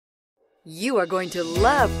You are going to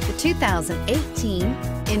love the 2018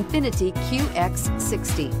 Infiniti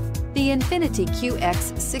QX60. The Infiniti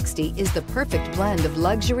QX60 is the perfect blend of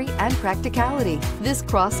luxury and practicality. This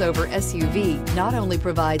crossover SUV not only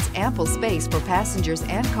provides ample space for passengers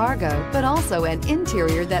and cargo, but also an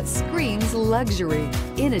interior that screams luxury.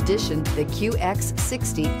 In addition, the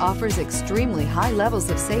QX60 offers extremely high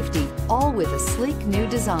levels of safety, all with a sleek new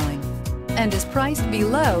design, and is priced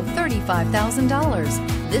below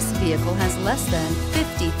 $35,000. This vehicle has less than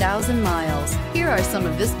 50,000 miles. Here are some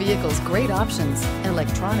of this vehicle's great options: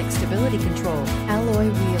 electronic stability control, alloy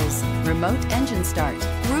wheels, remote engine start,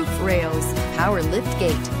 roof rails, power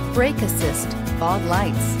liftgate, brake assist, fog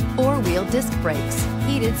lights, four-wheel disc brakes,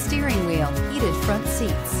 heated steering wheel, heated front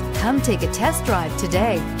seats. Come take a test drive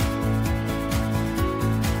today.